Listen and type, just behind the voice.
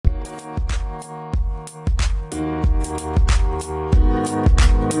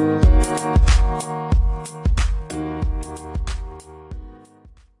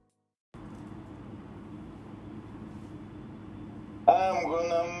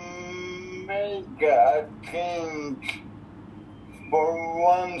a change for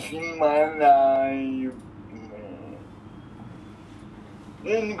once in my life.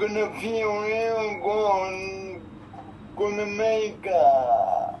 It's gonna feel real good, gonna make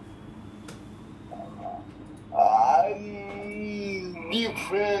a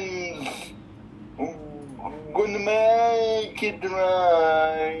difference, gonna make it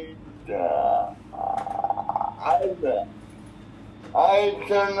right. I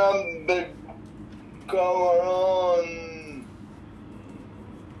turn up the cover on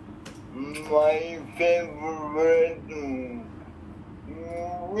my favorite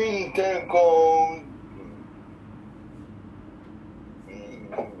winter coat.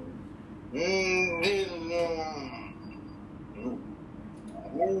 This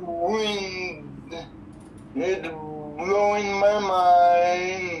wind is blowing my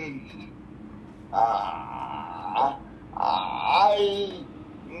mind. I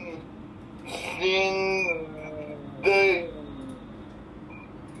seen the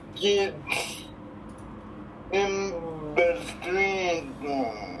kids in the street.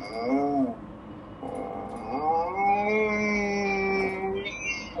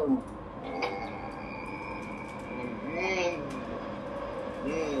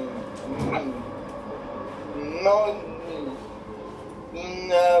 Not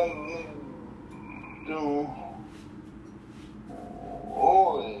enough to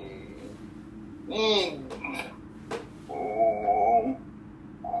eat.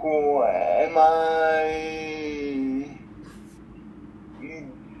 Who am I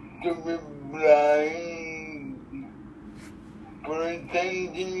to be blind,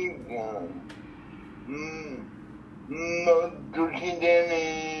 pretending not to see the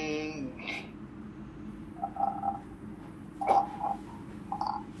needs?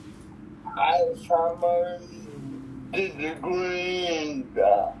 I summoned the green, a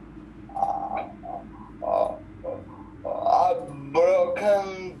broken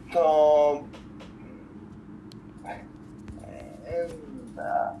top, and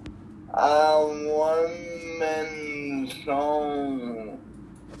a one-man song.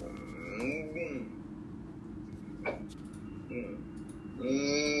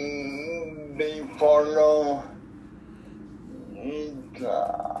 They follow each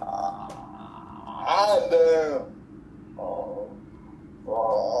other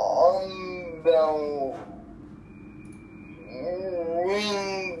on the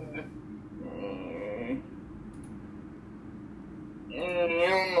wind.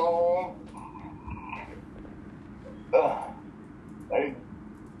 You know, I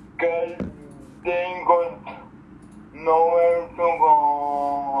can't think of nowhere to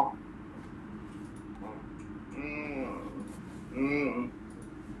go.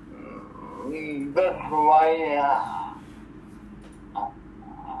 That's why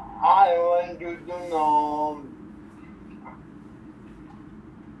I want you to know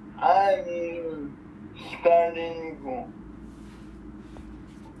I'm starting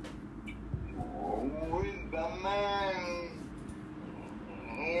with the man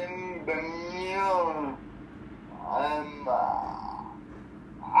in the mirror. I'm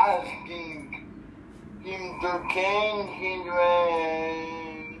asking him to change his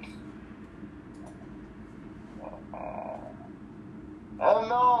ways. And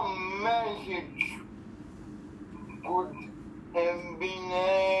no message could have been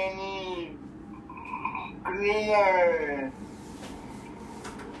any clearer.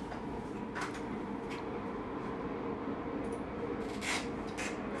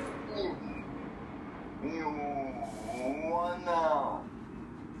 If you wanna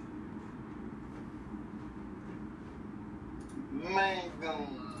make them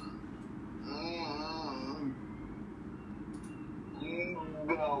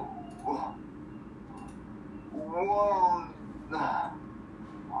the world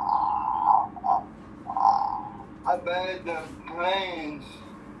a better place,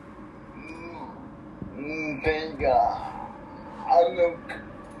 take a look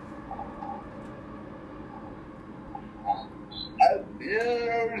at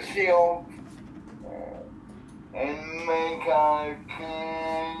yourself and make a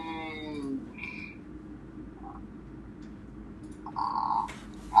change.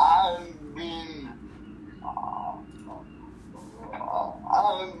 I've been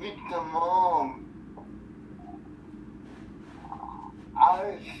a victim of a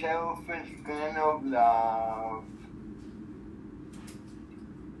selfish kind of love.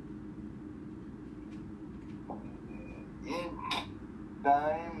 It's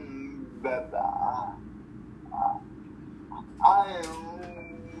time that I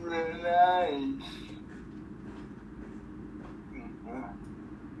realize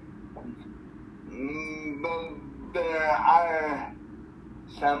there are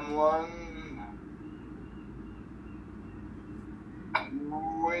someone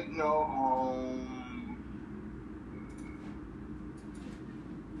with no home.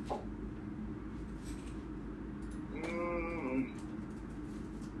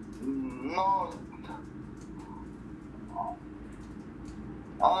 Not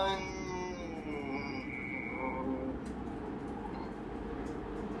unequal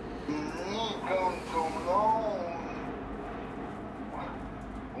to know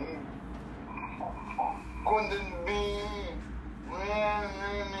couldn't be really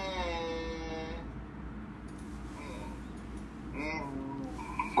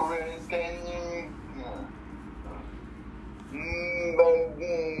pretending, but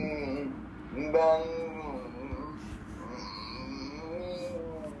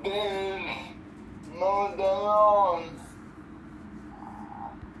there's no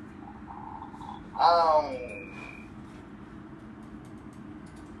alone.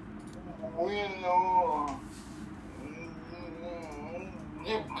 We know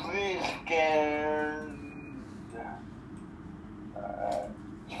deeply scared.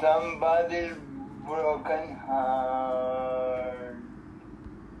 Somebody's broken heart,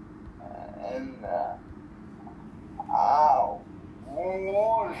 and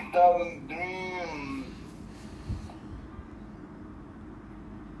worst of dreams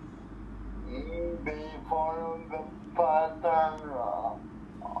before the pattern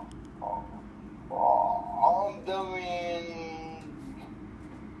of the wind,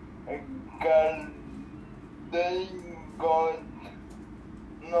 'cause they got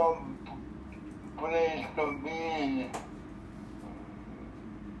no place to be.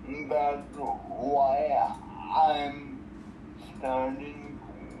 That's why I'm starting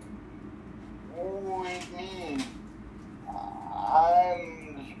with me. I'm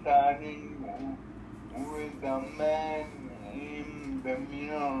starting with the man in the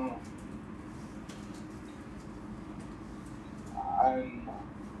mirror. I'm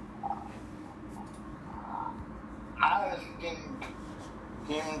asking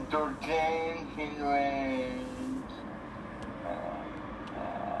him to change his ways.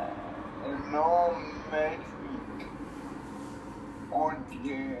 No magic could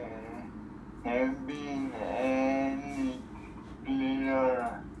have been any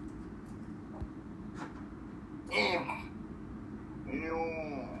clearer. If you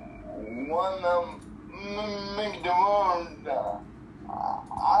wanna make the world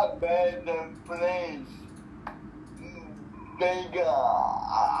a better place, take a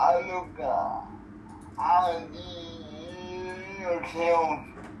look at yourself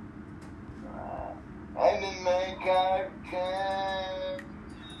and make a change.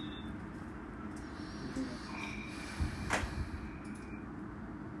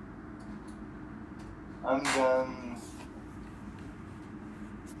 I'm done.